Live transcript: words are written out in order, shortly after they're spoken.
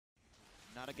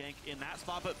Not a gank in that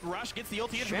spot, but Rush gets the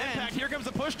ulti into Impact. Here comes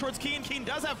the push towards Keen. Keen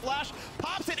does have flash,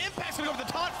 pops it. Impact's gonna go for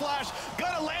the taunt flash.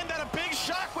 Gonna land that a big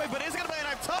shockwave, but is gonna be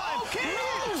enough time. Oh,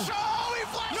 he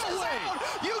flashes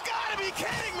out! You gotta be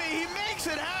kidding me! He makes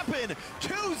it happen!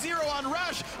 2-0 on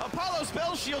Rush. Apollo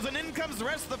spell shields, and in comes the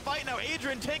rest of the fight. Now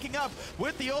Adrian taking up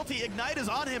with the ulti. Ignite is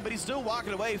on him, but he's still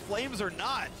walking away. Flames are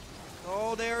not.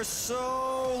 Oh, they're so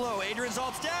low. Adrian's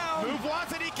ult's down. Move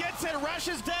wants it, he gets it. Rush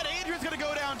is dead. Adrian's gonna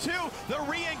go down too. The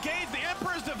re-engage, the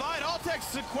Emperor's Divide. Altec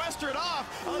sequestered off.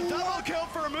 A double kill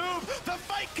for a move. The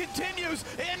fight continues.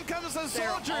 In comes the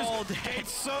soldiers.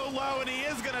 Gate's so low, and he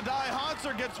is gonna die.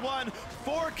 Hanser gets one.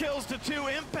 4 kills to 2.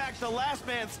 Impact, the last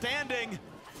man standing.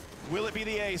 Will it be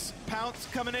the ace? Pounce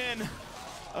coming in.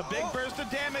 A big burst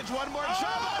of damage. One more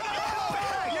shot.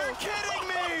 No! You're kidding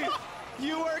me!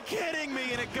 You are kidding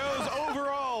me, and it goes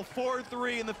overall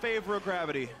 4-3 in the favor of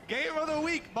Gravity. Game of the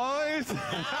week, boys.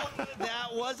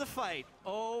 That was a fight.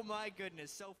 Oh my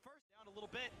goodness. So first Down a little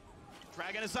bit.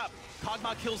 Dragon is up.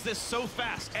 Kog'Maw kills this so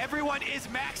fast. everyone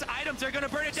is max items. They're gonna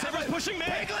burn it down. Sivers pushing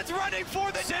mid. Piglet's running for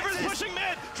the Sivers Nexus. pushing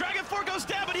mid. Dragon 4 goes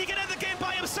down, but he can end the game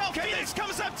by himself. Phoenix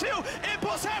comes up too.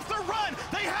 Impulse has to run.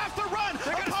 They have to run.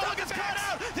 Apollo gets caught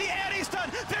out. The Annie's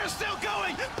done. They're still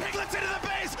going. Piglet's into the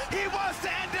base. He wants to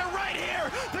end it right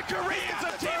here. The Koreans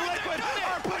of Team Liquid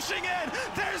are pushing in.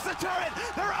 There's the turret.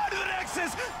 They're onto the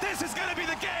Nexus. This is going to be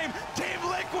the game. Team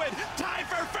Liquid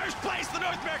tied for first place in the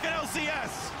North American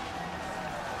LCS.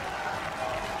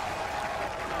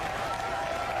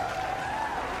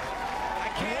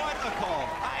 What a call.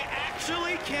 I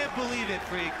actually can't believe it,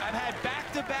 Freak. I've had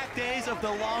back-to-back days of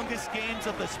the longest games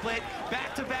of the split,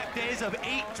 back-to-back days of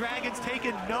 8 dragons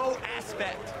taking no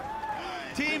aspect.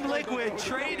 Team Liquid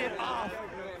traded off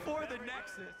for the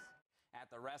Nexus. At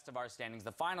the rest of our standings,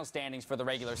 the final standings for the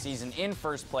regular season, in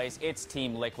first place, it's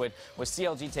Team Liquid, with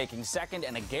CLG taking second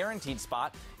and a guaranteed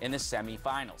spot in the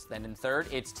semifinals. Then in third,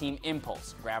 it's Team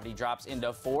Impulse. Gravity drops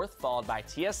into fourth, followed by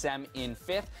TSM in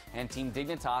fifth and Team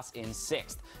Dignitas in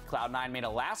sixth. Cloud9 made a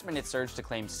last-minute surge to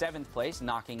claim seventh place,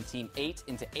 knocking Team 8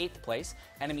 into eighth place.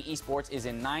 Enemy Esports is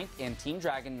in ninth, and Team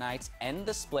Dragon Knights end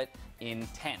the split in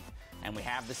 10th. And we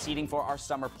have the seeding for our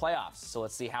summer playoffs, so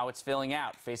let's see how it's filling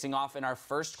out. Facing off in our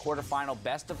first quarterfinal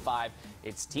best of 5,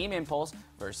 it's Team Impulse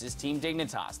versus Team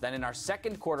Dignitas. Then in our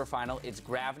second quarterfinal, it's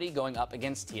Gravity going up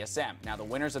against TSM. Now the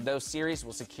winners of those series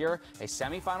will secure a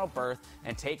semifinal berth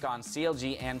and take on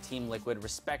CLG and Team Liquid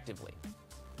respectively.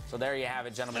 So there you have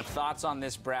it, gentlemen. Thoughts on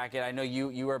this bracket? I know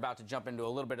you were about to jump into a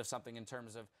little bit of something in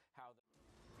terms of how...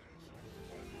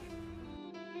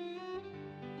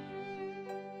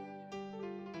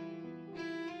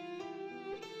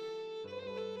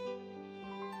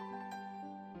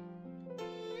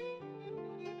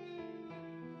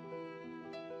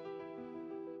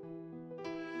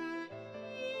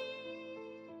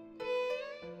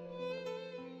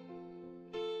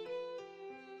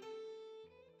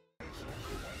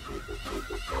 We'll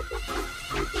be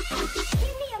right back.